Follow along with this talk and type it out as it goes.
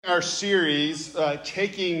Our series,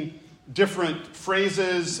 taking different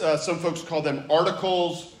phrases, some folks call them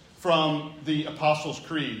articles from the Apostles'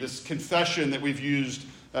 Creed, this confession that we've used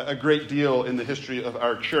a great deal in the history of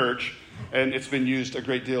our church, and it's been used a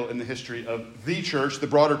great deal in the history of the church, the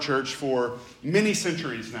broader church, for many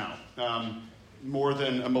centuries now. More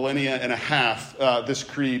than a millennia and a half, this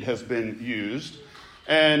creed has been used.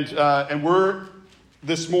 And we're,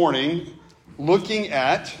 this morning, looking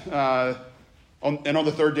at... on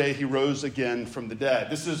the third day, he rose again from the dead.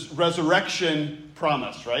 This is resurrection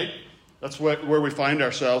promise, right? That's where we find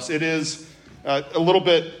ourselves. It is a little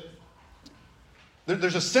bit...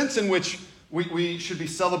 There's a sense in which we should be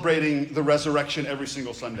celebrating the resurrection every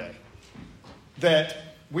single Sunday. That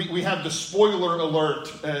we have the spoiler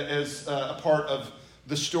alert as a part of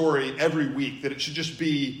the story every week. That it should just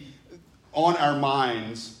be on our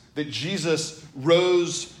minds that Jesus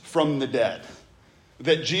rose from the dead.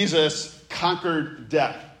 That Jesus conquered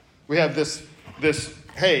death. We have this,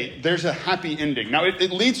 hey, there's a happy ending. Now, it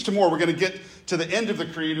leads to more. We're going to get to the end of the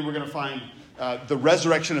creed, and we're going to find the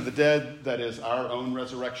resurrection of the dead, that is our own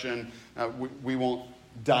resurrection. We won't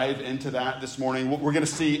dive into that this morning. We're going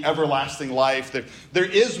to see everlasting life. There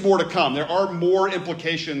is more to come. There are more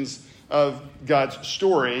implications of God's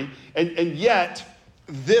story, and yet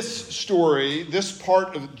this story, this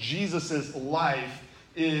part of Jesus' life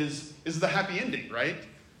is the happy ending, right?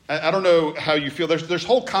 I don't know how you feel. There's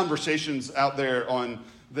whole conversations out there on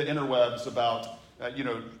the interwebs about,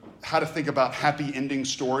 how to think about happy ending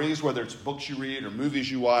stories, whether it's books you read or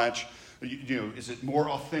movies you watch. Is it more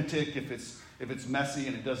authentic if it's messy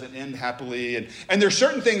and it doesn't end happily? And there's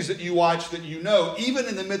certain things that you watch that even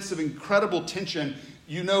in the midst of incredible tension,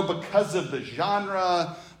 because of the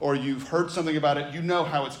genre or you've heard something about it,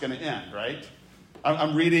 how it's going to end, right?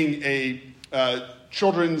 I'm reading a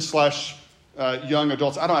children's / young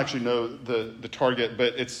adults. I don't actually know the target,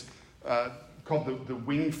 but it's called the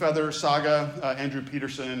Wing Feather Saga, Andrew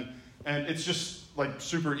Peterson, and it's just like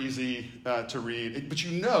super easy to read. But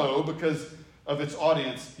because of its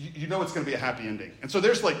audience, it's going to be a happy ending. And so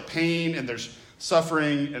there's like pain and there's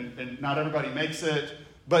suffering, and not everybody makes it,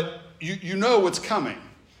 but you know what's coming.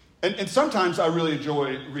 And sometimes I really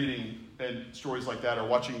enjoy reading and stories like that or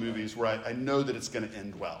watching movies where I know that it's going to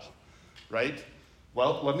end well, right?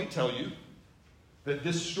 Well, let me tell you that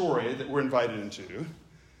this story that we're invited into,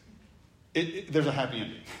 there's a happy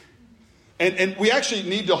ending. And we actually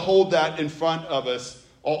need to hold that in front of us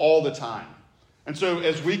all the time. And so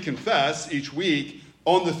as we confess each week,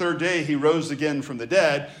 on the third day he rose again from the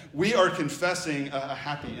dead, we are confessing a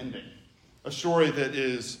happy ending. A story that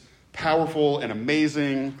is powerful and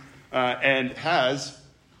amazing and has,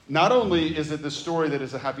 not only is it the story that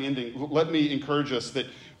is a happy ending, let me encourage us that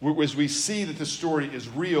as we see that the story is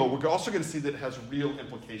real, we're also going to see that it has real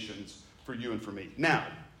implications for you and for me. Now,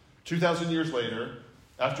 2,000 years later,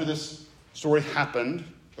 after this story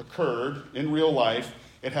occurred in real life,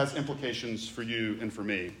 it has implications for you and for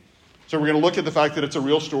me. So we're going to look at the fact that it's a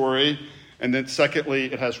real story, and then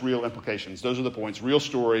secondly, it has real implications. Those are the points. Real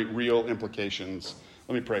story, real implications.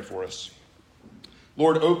 Let me pray for us.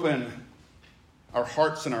 Lord, open our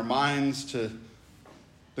hearts and our minds to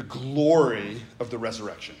the glory of the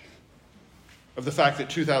resurrection, of the fact that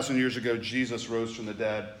 2,000 years ago, Jesus rose from the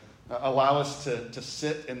dead. Allow us to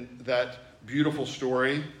sit in that beautiful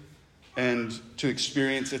story and to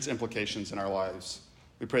experience its implications in our lives.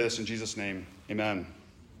 We pray this in Jesus' name. Amen.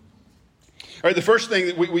 All right, the first thing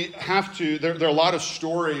that we have to, there are a lot of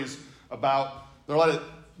stories about, there are a lot of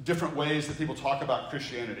different ways that people talk about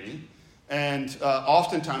Christianity. And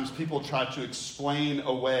oftentimes people try to explain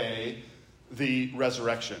away the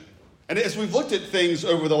resurrection. And as we've looked at things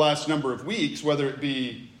over the last number of weeks, whether it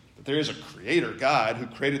be that there is a creator God who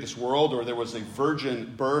created this world, or there was a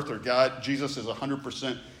virgin birth, or Jesus is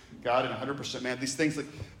 100% God and 100% man, these things,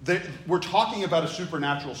 we're talking about a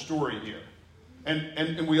supernatural story here.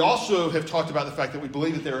 And we also have talked about the fact that we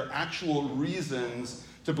believe that there are actual reasons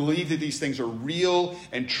to believe that these things are real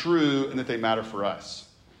and true and that they matter for us.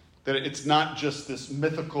 That it's not just this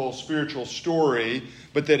mythical, spiritual story,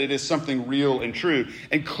 but that it is something real and true.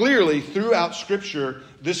 And clearly, throughout Scripture,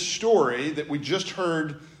 this story that we just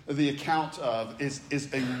heard the account of is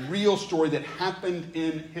a real story that happened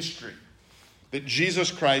in history. That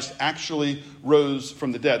Jesus Christ actually rose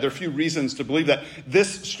from the dead. There are a few reasons to believe that.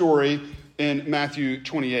 This story in Matthew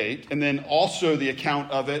 28, and then also the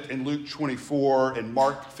account of it in Luke 24 and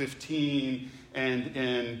Mark 15 and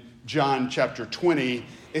in John chapter 20,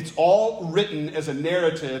 it's all written as a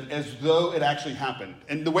narrative as though it actually happened.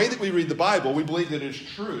 And the way that we read the Bible, we believe that it is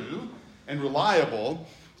true and reliable,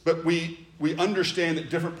 but we understand that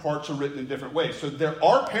different parts are written in different ways. So there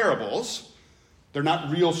are parables They're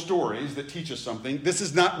not real stories that teach us something. This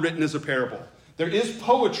is not written as a parable. There is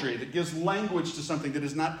poetry that gives language to something that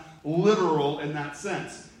is not literal in that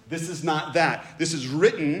sense. This is not that. This is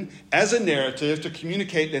written as a narrative to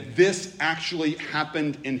communicate that this actually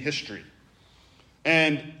happened in history.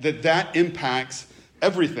 And that impacts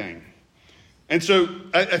everything. And so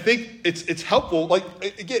I think it's helpful. Like,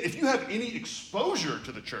 again, if you have any exposure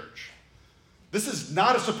to the church, this is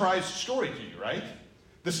not a surprise story to you, right?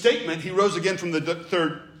 The statement, he rose again from the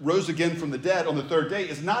dead on the third day,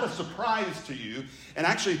 is not a surprise to you. And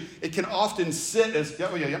actually, it can often sit as,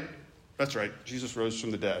 yeah, that's right, Jesus rose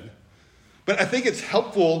from the dead. But I think it's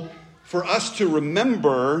helpful for us to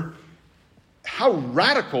remember how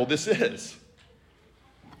radical this is.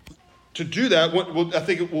 To do that, I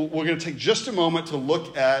think we're going to take just a moment to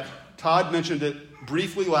look at, Todd mentioned it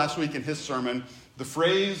briefly last week in his sermon, the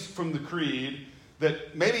phrase from the creed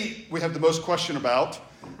that maybe we have the most question about,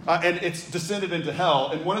 and it's descended into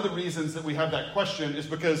hell. And one of the reasons that we have that question is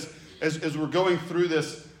because as we're going through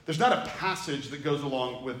this, there's not a passage that goes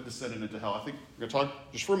along with descended into hell. I think we're going to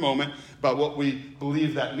talk just for a moment about what we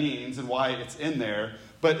believe that means and why it's in there.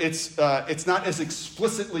 But it's not as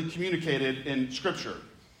explicitly communicated in Scripture.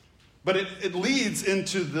 But it leads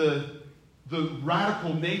into the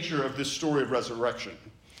radical nature of this story of resurrection.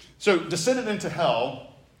 So, descended into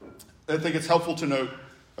hell, I think it's helpful to note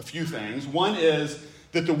a few things. One is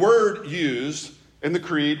that the word used in the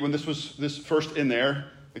creed, when this was first in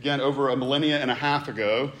there, again, over a millennia and a half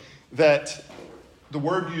ago, that the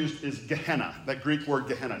word used is Gehenna, that Greek word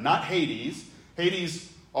Gehenna, not Hades.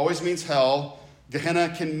 Hades always means hell.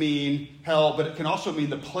 Gehenna can mean hell, but it can also mean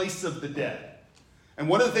the place of the dead. And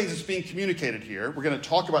one of the things that's being communicated here, we're going to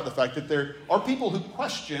talk about the fact that there are people who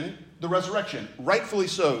question the resurrection. Rightfully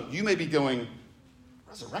so. You may be going,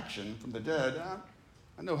 resurrection from the dead?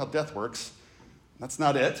 I know how death works. That's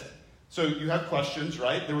not it. So you have questions,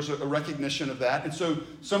 right? There was a recognition of that. And so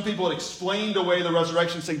some people had explained away the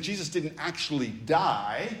resurrection, saying Jesus didn't actually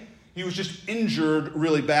die. He was just injured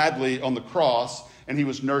really badly on the cross, and he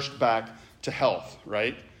was nursed back to health,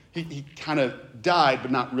 right? He kind of died,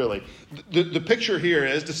 but not really. The picture here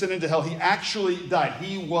is, descended into hell, he actually died.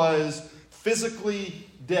 He was physically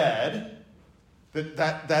dead.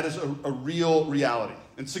 That is a real reality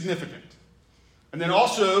and significant. And then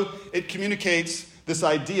also, it communicates this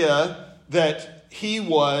idea that he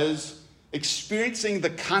was experiencing the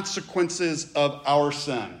consequences of our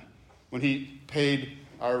sin when he paid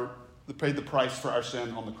the price for our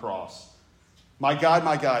sin on the cross. My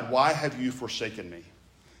God, why have you forsaken me?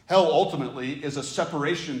 Hell ultimately is a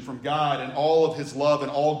separation from God and all of his love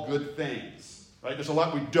and all good things. Right? There's a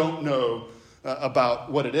lot we don't know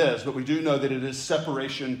about what it is, but we do know that it is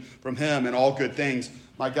separation from him and all good things.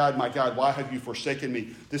 My God, why have you forsaken me?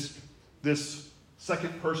 This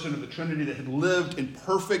second person of the Trinity that had lived in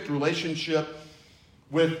perfect relationship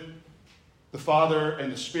with the Father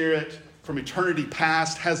and the Spirit from eternity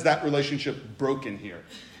past has that relationship broken here.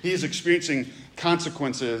 He is experiencing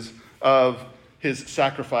consequences of his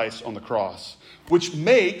sacrifice on the cross, which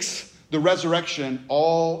makes the resurrection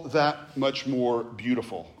all that much more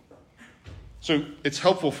beautiful. So it's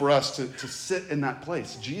helpful for us to sit in that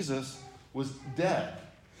place. Jesus was dead.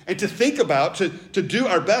 And to think about, to do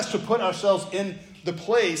our best to put ourselves in the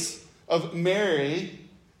place of Mary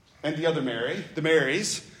and the other Mary, the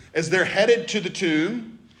Marys, as they're headed to the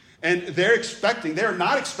tomb, and they're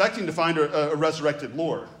not expecting to find a resurrected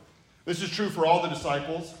Lord. This is true for all the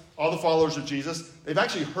disciples, all the followers of Jesus. They've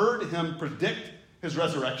actually heard him predict his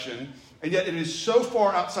resurrection, and yet it is so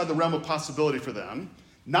far outside the realm of possibility for them,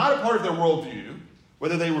 not a part of their worldview,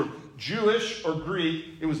 whether they were Jewish or Greek,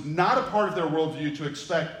 it was not a part of their worldview to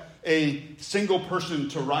expect a single person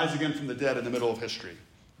to rise again from the dead in the middle of history.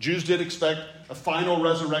 Jews did expect a final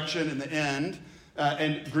resurrection in the end,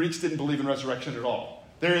 and Greeks didn't believe in resurrection at all.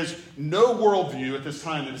 There is no worldview at this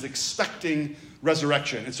time that is expecting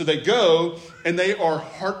resurrection. And so they go, and they are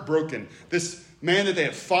heartbroken. This man that they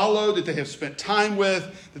have followed, that they have spent time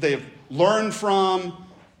with, that they have learned from,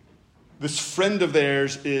 this friend of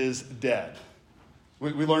theirs is dead.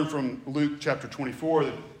 We learn from Luke chapter 24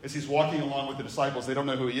 that as he's walking along with the disciples, they don't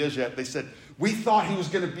know who he is yet. They said, we thought he was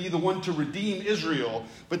going to be the one to redeem Israel,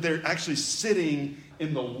 but they're actually sitting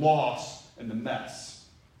in the loss and the mess.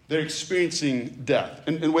 They're experiencing death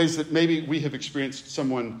in ways that maybe we have experienced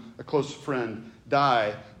someone, a close friend,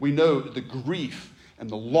 die. We know the grief and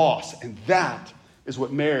the loss, and that is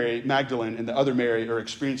what Mary Magdalene and the other Mary are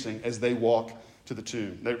experiencing as they walk to the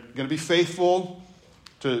tomb. They're going to be faithful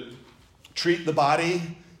to treat the body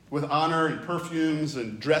with honor and perfumes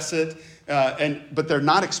and dress it, but they're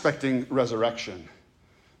not expecting resurrection.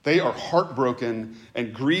 They are heartbroken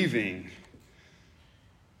and grieving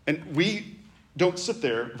And we don't sit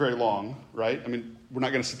there very long, right? I mean, we're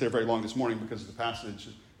not going to sit there very long this morning because the passage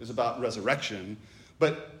is about resurrection.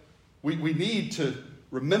 But we need to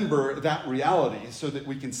remember that reality so that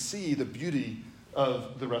we can see the beauty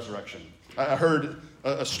of the resurrection. I heard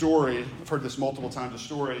a story, I've heard this multiple times, a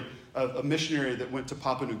story of a missionary that went to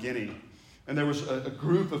Papua New Guinea. And there was a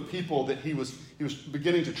group of people that he was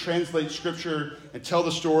beginning to translate Scripture and tell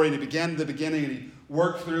the story. And he began at the beginning and he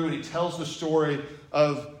worked through and he tells the story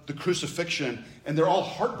of the crucifixion. And they're all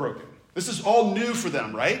heartbroken. This is all new for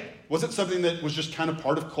them, right? Wasn't something that was just kind of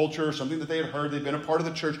part of culture, something that they had heard. They'd been a part of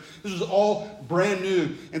the church. This was all brand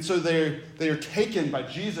new. And so they are taken by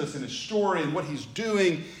Jesus and his story and what he's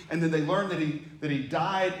doing. And then they learn that he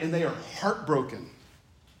died, and they are heartbroken.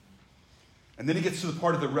 And then he gets to the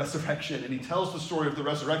part of the resurrection, and he tells the story of the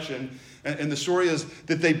resurrection. And the story is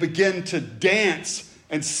that they begin to dance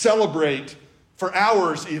and celebrate for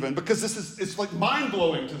hours even, because it's like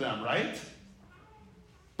mind-blowing to them, right?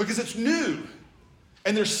 Because it's new.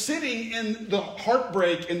 And they're sitting in the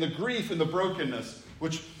heartbreak and the grief and the brokenness,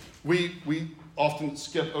 which we often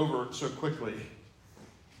skip over so quickly.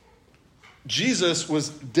 Jesus was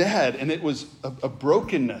dead, and it was a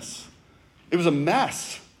brokenness. It was a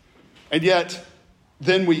mess. And yet,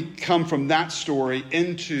 then we come from that story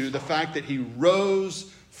into the fact that he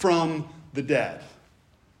rose from the dead.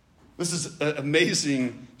 This is an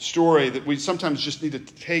amazing story that we sometimes just need to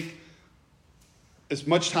take as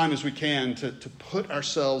much time as we can to put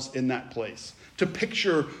ourselves in that place, to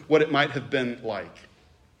picture what it might have been like.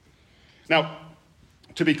 Now,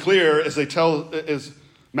 to be clear, as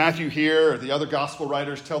Matthew here or the other gospel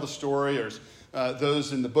writers tell the story, or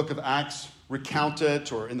those in the book of Acts recount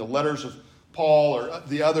it, or in the letters of Paul or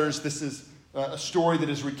the others, this is a story that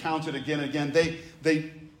is recounted again and again.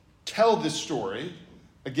 They tell this story,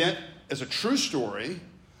 again, as a true story,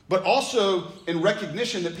 but also in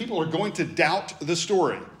recognition that people are going to doubt the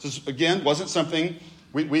story. This, again, wasn't something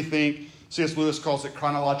we think, C.S. Lewis calls it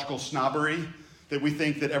chronological snobbery, that we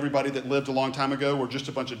think that everybody that lived a long time ago were just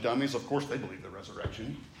a bunch of dummies. Of course they believe the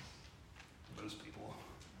resurrection. Those people.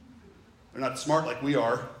 They're not smart like we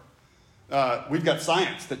are. We've got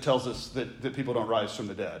science that tells us that people don't rise from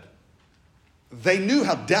the dead. They knew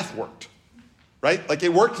how death worked, right? Like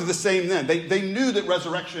it worked the same then. They knew that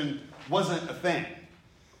resurrection wasn't a thing.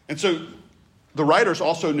 And so the writers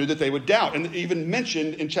also knew that they would doubt. And even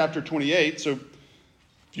mentioned in chapter 28, so a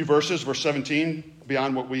few verses, verse 17,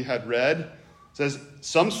 beyond what we had read, says,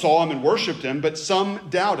 some saw him and worshipped him, but some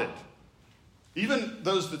doubted. Even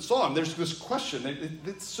those that saw him, there's this question.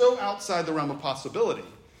 It's so outside the realm of possibility.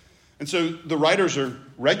 And so the writers are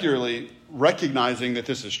regularly recognizing that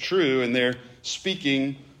this is true, and they're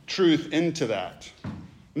speaking truth into that. And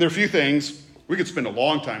there are a few things. We could spend a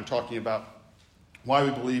long time talking about why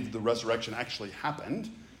we believe the resurrection actually happened,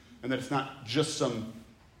 and that it's not just some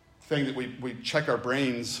thing that we check our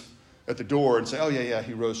brains at the door and say, oh, yeah,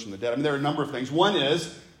 he rose from the dead. I mean, there are a number of things. One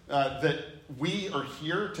is that we are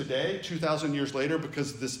here today, 2,000 years later,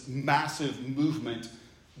 because this massive movement,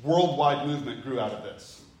 worldwide movement, grew out of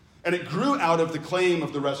this. And it grew out of the claim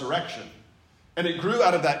of the resurrection. And it grew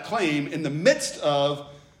out of that claim in the midst of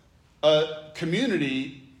a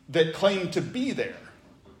community that claimed to be there.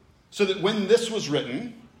 So that when this was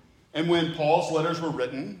written, and when Paul's letters were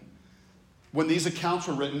written, when these accounts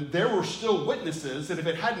were written, there were still witnesses that if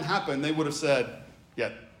it hadn't happened, they would have said,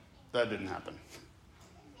 yeah, that didn't happen.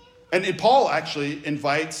 And Paul actually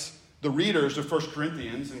invites the readers of 1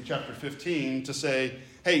 Corinthians in chapter 15 to say,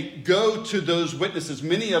 hey, go to those witnesses.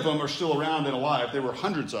 Many of them are still around and alive. There were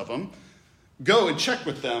hundreds of them. Go and check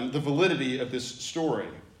with them the validity of this story.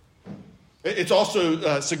 It's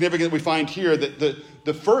also significant that we find here that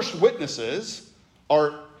the first witnesses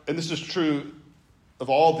are, and this is true of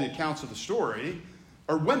all the accounts of the story,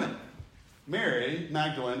 are women. Mary,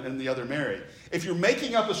 Magdalene, and the other Mary. If you're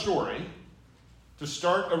making up a story to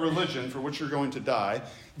start a religion for which you're going to die,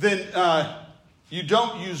 then you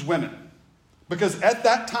don't use women. Because at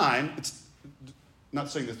that time, it's not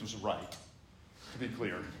saying this was right, to be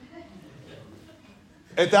clear.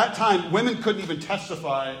 At that time, women couldn't even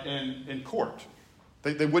testify in court.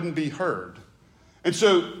 They wouldn't be heard. And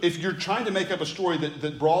so if you're trying to make up a story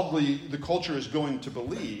that broadly the culture is going to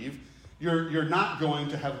believe, you're not going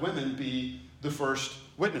to have women be the first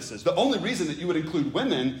witnesses. The only reason that you would include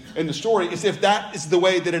women in the story is if that is the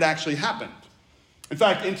way that it actually happened. In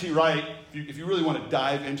fact, N.T. Wright, if you really want to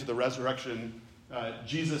dive into the resurrection,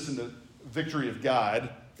 Jesus and the victory of God,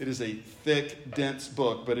 it is a thick, dense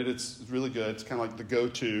book, but it's really good. It's kind of like the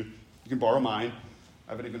go-to. You can borrow mine.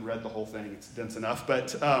 I haven't even read the whole thing. It's dense enough.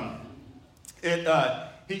 But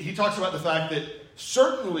he talks about the fact that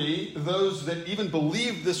certainly those that even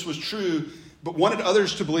believed this was true but wanted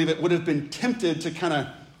others to believe it would have been tempted to kind of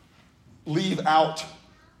leave out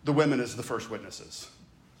the women as the first witnesses.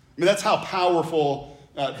 I mean, that's how powerful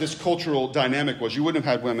this cultural dynamic was. You wouldn't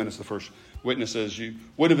have had women as the first witnesses. You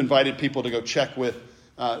would have invited people to go check with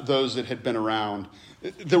those that had been around.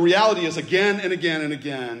 The reality is, again and again and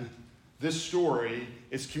again, this story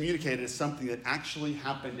is communicated as something that actually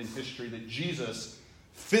happened in history, that Jesus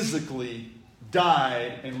physically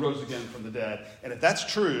died and rose again from the dead. And if that's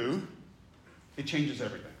true, it changes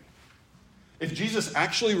everything. If Jesus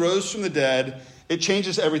actually rose from the dead, it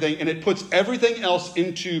changes everything, and it puts everything else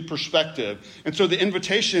into perspective. And so the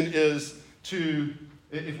invitation is to,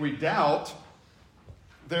 if we doubt,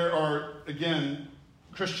 there are, again,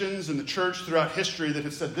 Christians in the church throughout history that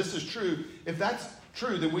have said this is true. If that's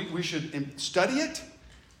true, then we should study it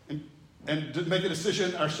and make a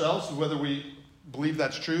decision ourselves whether we believe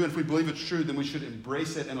that's true. And if we believe it's true, then we should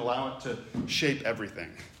embrace it and allow it to shape everything.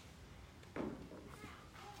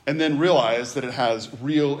 And then realize that it has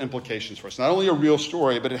real implications for us. Not only a real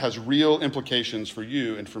story, but it has real implications for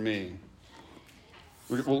you and for me.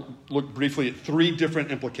 We'll look briefly at three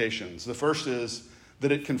different implications. The first is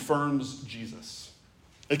that it confirms Jesus.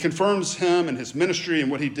 It confirms him and his ministry and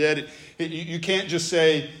what he did. You can't just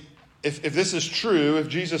say, if this is true, if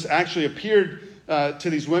Jesus actually appeared to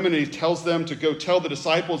these women and he tells them to go tell the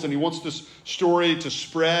disciples and he wants this story to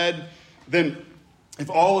spread, then if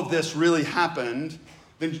all of this really happened,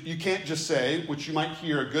 then you can't just say, which you might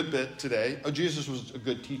hear a good bit today, oh, Jesus was a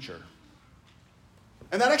good teacher.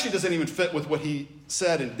 And that actually doesn't even fit with what he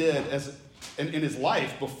said and did in his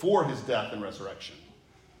life before his death and resurrection.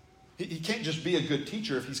 He can't just be a good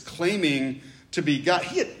teacher if he's claiming to be God.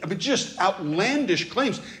 He had just outlandish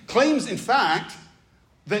claims. Claims, in fact,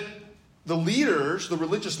 that the leaders, the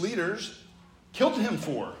religious leaders, killed him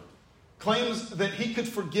for. Claims that he could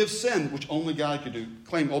forgive sin, which only God could do.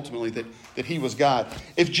 Claim ultimately that he was God.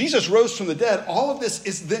 If Jesus rose from the dead, all of this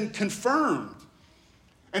is then confirmed.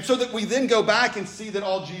 And so that we then go back and see that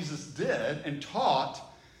all Jesus did and taught,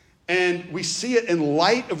 and we see it in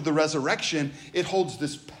light of the resurrection, it holds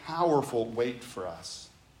this powerful weight for us.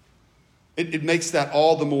 It makes that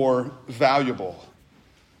all the more valuable.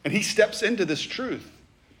 And he steps into this truth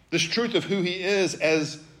of who he is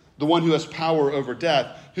as the one who has power over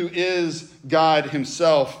death, who is God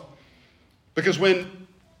himself. Because when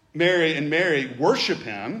Mary and Mary worship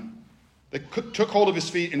him, they took hold of his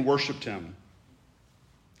feet and worshiped him.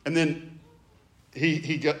 And then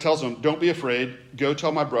he tells them, don't be afraid, go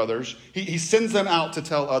tell my brothers. He sends them out to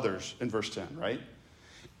tell others in verse 10, right?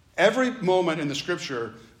 Every moment in the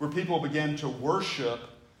scripture where people begin to worship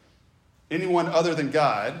anyone other than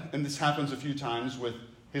God, and this happens a few times with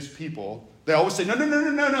his people, they always say,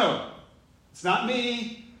 no. It's not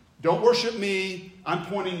me. Don't worship me. I'm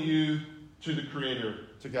pointing you to the Creator,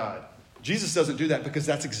 to God. Jesus doesn't do that because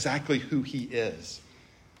that's exactly who he is.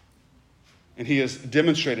 And he has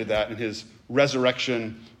demonstrated that in his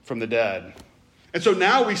resurrection from the dead. And so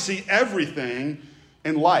now we see everything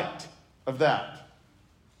in light of that.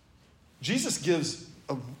 Jesus gives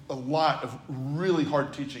a lot of really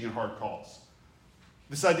hard teaching and hard calls.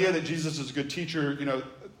 This idea that Jesus is a good teacher,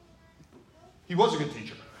 he was a good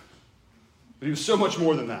teacher. But he was so much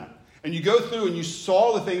more than that. And you go through and you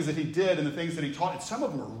saw the things that he did and the things that he taught, and some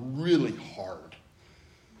of them are really hard,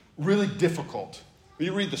 really difficult. When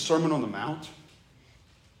you read the Sermon on the Mount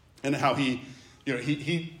and how he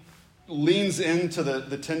leans into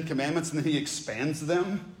the Ten Commandments and then he expands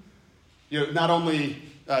them. Not only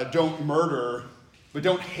don't murder, but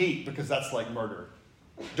don't hate because that's like murder.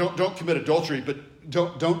 Don't commit adultery, but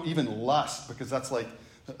don't even lust because that's like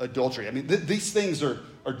adultery. I mean, these things are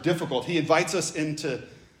difficult. He invites us into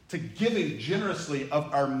giving generously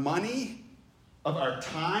of our money, of our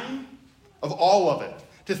time, of all of it.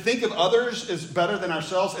 To think of others as better than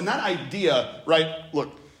ourselves. And that idea, right,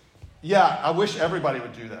 look, yeah, I wish everybody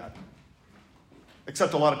would do that.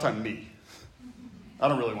 Except a lot of time me. I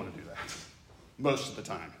don't really want to do that. Most of the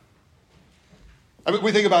time. I mean,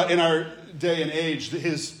 we think about in our day and age,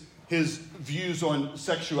 his views on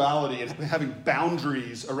sexuality and having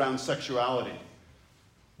boundaries around sexuality.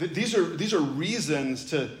 These are reasons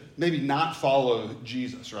to maybe not follow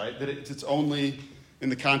Jesus, right? That it's only in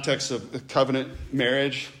the context of a covenant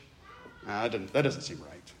marriage. That doesn't seem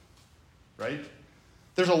right?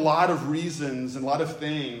 There's a lot of reasons and a lot of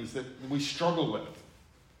things that we struggle with.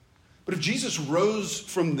 But if Jesus rose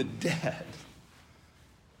from the dead,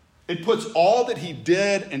 it puts all that he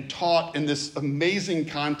did and taught in this amazing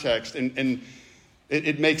context, and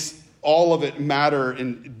it makes all of it matter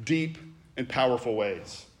in deep and powerful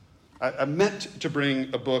ways. I meant to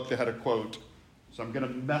bring a book that had a quote So I'm going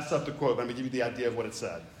to mess up the quote, but I'm going to give you the idea of what it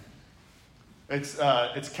said.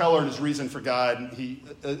 It's Keller and his Reason for God. He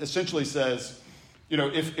essentially says,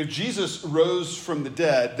 if Jesus rose from the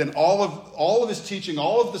dead, then all of his teaching,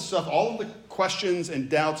 all of the stuff, all of the questions and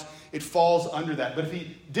doubts, it falls under that. But if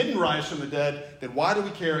he didn't rise from the dead, then why do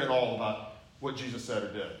we care at all about what Jesus said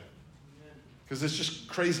or did? Because it's just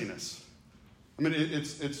craziness. I mean,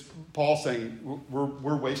 it's Paul saying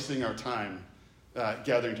we're wasting our time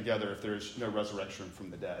gathering together if there's no resurrection from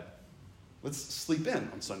the dead. Let's sleep in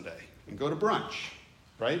on Sunday and go to brunch,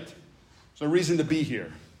 right? There's no reason to be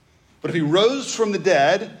here. But if he rose from the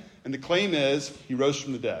dead, and the claim is he rose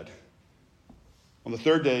from the dead, on the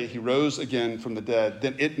third day he rose again from the dead,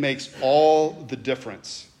 then it makes all the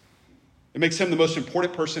difference. It makes him the most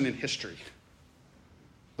important person in history,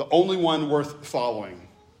 the only one worth following.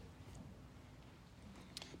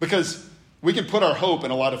 Because we can put our hope in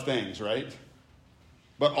a lot of things, right?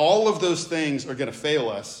 But all of those things are going to fail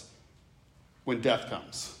us when death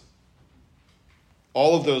comes.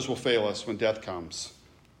 All of those will fail us when death comes.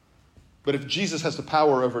 But if Jesus has the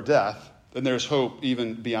power over death, then there's hope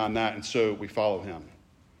even beyond that, and so we follow him.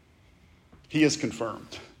 He is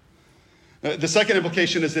confirmed. The second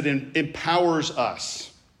implication is that it empowers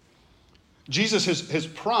us. Jesus has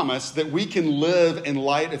promised that we can live in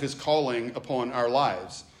light of his calling upon our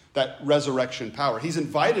lives, that resurrection power. He's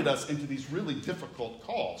invited us into these really difficult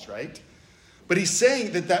calls, right? But he's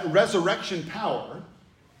saying that resurrection power,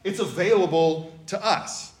 it's available to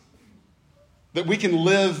us. That we can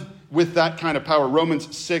live with that kind of power.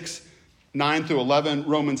 Romans 6, 9 through 11,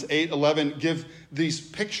 Romans 8, 11 give these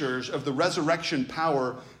pictures of the resurrection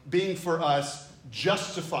power being for us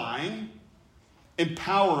justifying,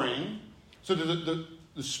 empowering. So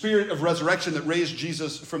the spirit of resurrection that raised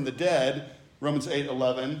Jesus from the dead, Romans 8,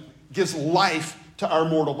 11, gives life to our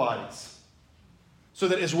mortal bodies. So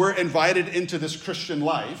that as we're invited into this Christian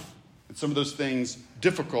life, and some of those things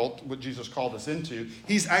difficult, what Jesus called us into,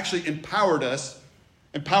 he's actually empowered us,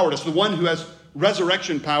 the one who has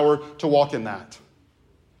resurrection power to walk in that.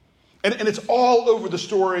 And it's all over the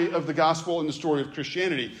story of the gospel and the story of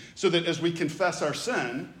Christianity, so that as we confess our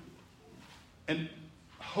sin and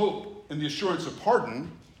hope in the assurance of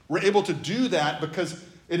pardon, we're able to do that because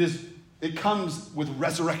it comes with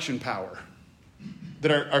resurrection power.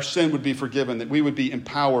 That our sin would be forgiven, that we would be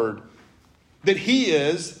empowered, that he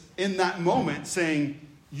is in that moment saying,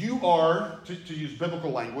 you are, to use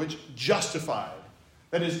biblical language, justified.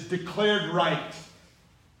 That is declared right.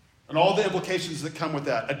 And all the implications that come with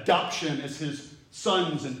that. Adoption as his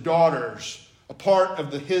sons and daughters, a part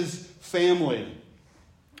of his family.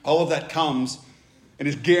 All of that comes and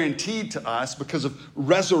is guaranteed to us because of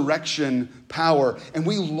resurrection power. And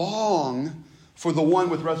we long for the one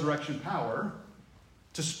with resurrection power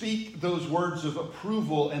to speak those words of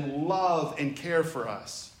approval and love and care for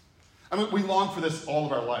us. I mean, we long for this all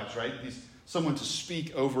of our lives, right? Someone to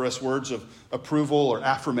speak over us words of approval or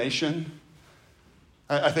affirmation.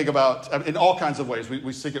 I think about, in all kinds of ways,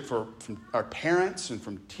 we seek it from our parents and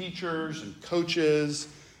from teachers and coaches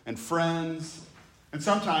and friends, and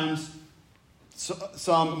sometimes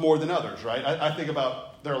some more than others, right? I think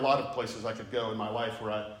about, there are a lot of places I could go in my life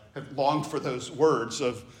where I have longed for those words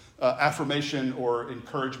of affirmation or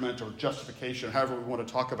encouragement or justification, however we want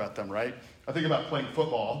to talk about them, right? I think about playing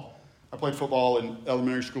football. I played football in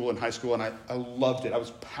elementary school and high school, and I loved it. I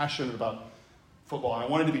was passionate about football, and I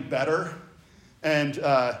wanted to be better. And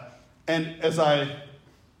as I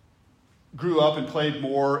grew up and played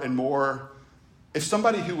more and more, if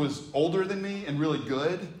somebody who was older than me and really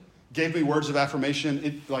good gave me words of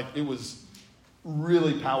affirmation, it was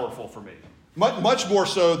really powerful for me. Much more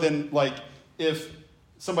so than if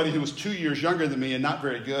somebody who was 2 years younger than me and not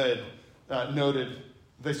very good noted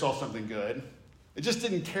they saw something good. It just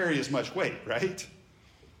didn't carry as much weight, right?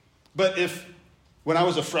 But when I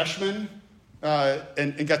was a freshman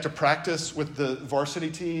and got to practice with the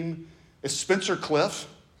varsity team, if Spencer Cliff,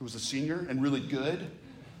 who was a senior and really good,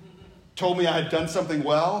 told me I had done something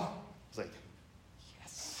well, I was like,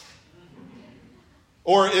 yes.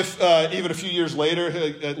 Or if even a few years later,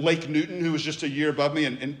 Lake Newton, who was just a year above me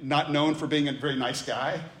and not known for being a very nice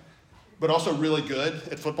guy, but also really good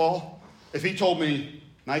at football, if he told me,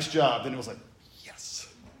 nice job, then it was like,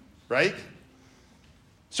 right?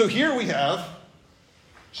 So here we have,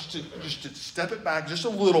 just to step it back just a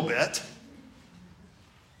little bit,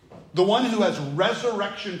 the one who has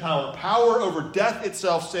resurrection power over death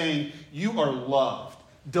itself, saying, you are loved,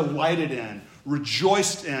 delighted in,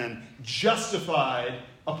 rejoiced in, justified,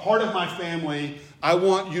 a part of my family. I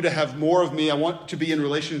want you to have more of me. I want to be in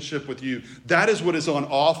relationship with you. That is what is on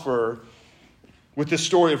offer with this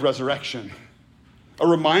story of resurrection. a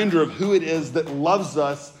reminder of who it is that loves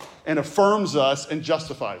us and affirms us and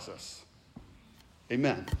justifies us.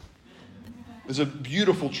 Amen. It's a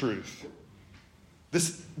beautiful truth.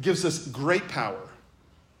 This gives us great power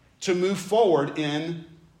to move forward in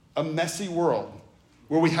a messy world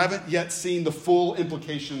where we haven't yet seen the full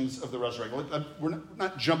implications of the resurrection. We're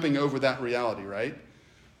not jumping over that reality, right?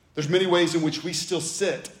 There's many ways in which we still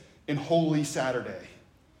sit in Holy Saturday,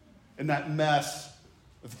 in that mess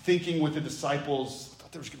of thinking with the disciples, I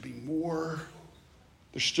thought there was going to be more.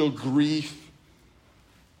 There's still grief.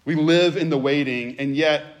 We live in the waiting, and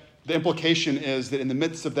yet the implication is that in the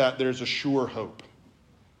midst of that, there's a sure hope.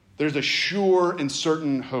 There's a sure and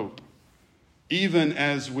certain hope, even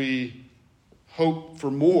as we hope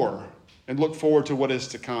for more and look forward to what is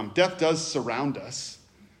to come. Death does surround us,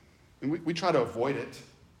 and we try to avoid it.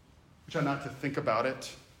 We try not to think about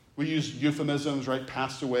it. We use euphemisms, right?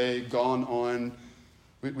 Passed away, gone on.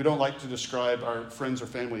 We don't like to describe our friends or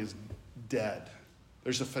family as dead.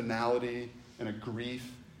 There's a finality and a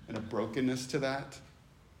grief and a brokenness to that.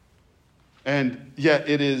 And yet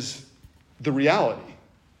it is the reality.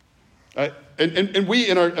 And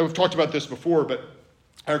we've talked about this before, but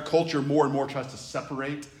our culture more and more tries to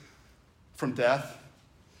separate from death.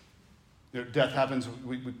 You know, death happens,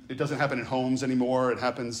 it doesn't happen in homes anymore. It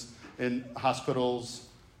happens in hospitals.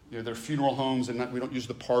 You know, there are funeral homes, and we don't use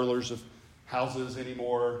the parlors of houses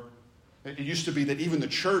anymore. It used to be that even the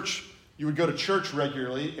church, you would go to church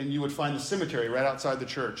regularly, and you would find the cemetery right outside the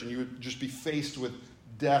church, and you would just be faced with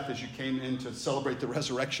death as you came in to celebrate the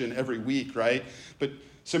resurrection every week, right? But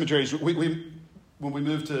cemeteries, when we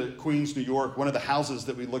moved to Queens, New York, one of the houses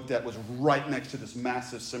that we looked at was right next to this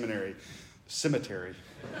massive cemetery.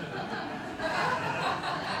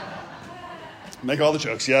 Make all the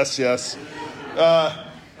jokes, yes.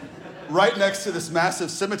 Right next to this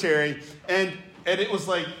massive cemetery, and it was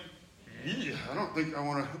like, I don't think I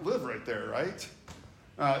want to live right there, right?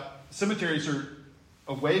 Cemeteries are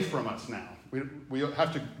away from us now. We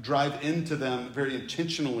have to drive into them very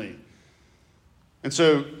intentionally. And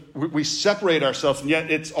so we separate ourselves, and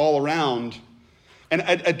yet it's all around. And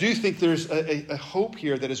I do think there's a hope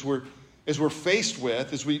here that as we're faced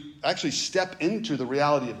with, as we actually step into the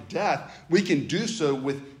reality of death, we can do so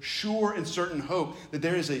with sure and certain hope that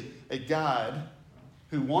there is a God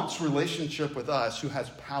who wants relationship with us, who has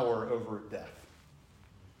power over death.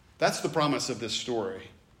 That's the promise of this story,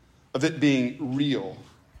 of it being real.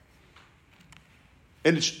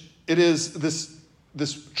 And it is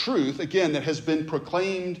this truth, again, that has been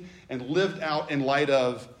proclaimed and lived out in light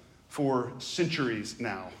of for centuries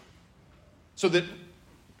now. So that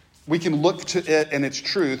we can look to it and its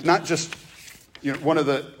truth, not just, one of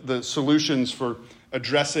the solutions for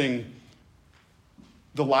addressing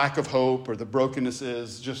the lack of hope or the brokenness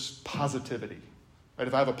is just positivity. Right?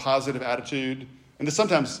 If I have a positive attitude, and this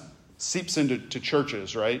sometimes seeps into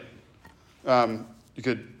churches, right? You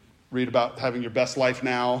could read about having your best life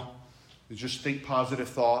now. You just think positive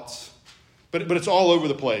thoughts. But it's all over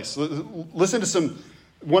the place. Listen to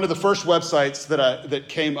one of the first websites that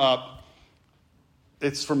came up.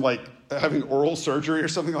 It's from like having oral surgery or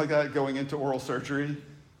something like that, going into oral surgery.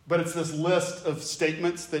 But it's this list of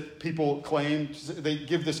statements that people claim. They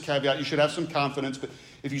give this caveat: you should have some confidence, but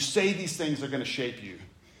if you say these things, they're going to shape you.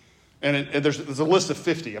 And there's a list of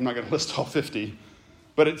 50. I'm not going to list all 50.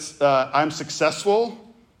 But it's, I'm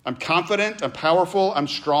successful, I'm confident, I'm powerful, I'm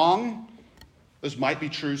strong. Those might be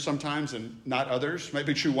true sometimes and not others. Might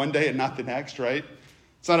be true one day and not the next, right?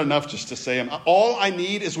 It's not enough just to say them. All I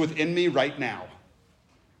need is within me right now.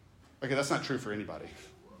 Okay, that's not true for anybody.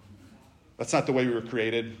 That's not the way we were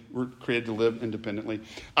created. We're created to live independently.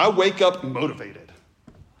 I wake up motivated.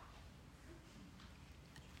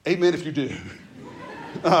 Amen if you do.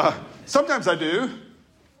 Sometimes I do.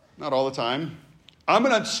 Not all the time. I'm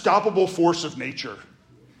an unstoppable force of nature.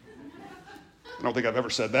 I don't think I've ever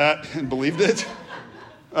said that and believed it.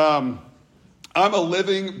 I'm a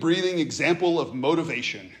living, breathing example of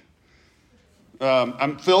motivation.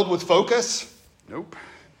 I'm filled with focus. Nope.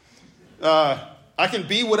 I can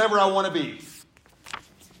be whatever I want to be.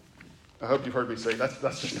 I hope you've heard me say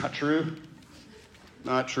that's just not true.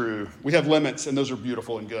 Not true. We have limits, and those are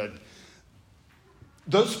beautiful and good.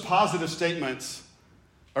 Those positive statements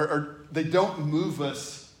they don't move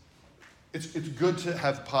us. It's good to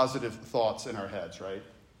have positive thoughts in our heads, right?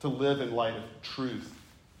 To live in light of truth,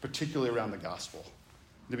 particularly around the gospel,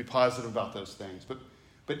 and to be positive about those things.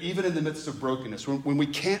 But even in the midst of brokenness, when we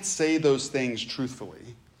can't say those things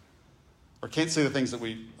truthfully, or can't say the things that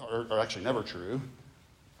we are actually never true,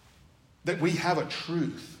 that we have a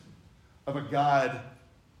truth of a God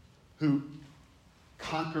who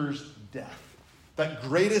conquers death, that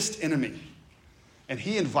greatest enemy. And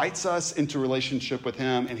he invites us into relationship with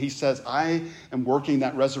him, and he says, I am working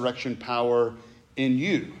that resurrection power in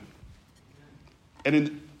you.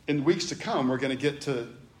 And in weeks to come, we're going to get to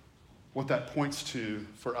what that points to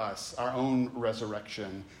for us, our own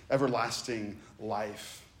resurrection, everlasting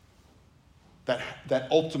life, that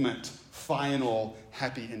ultimate, final,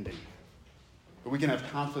 happy ending. But we can have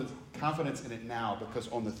confidence in it now because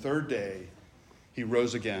on the third day, he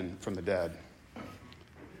rose again from the dead.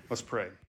 Let's pray.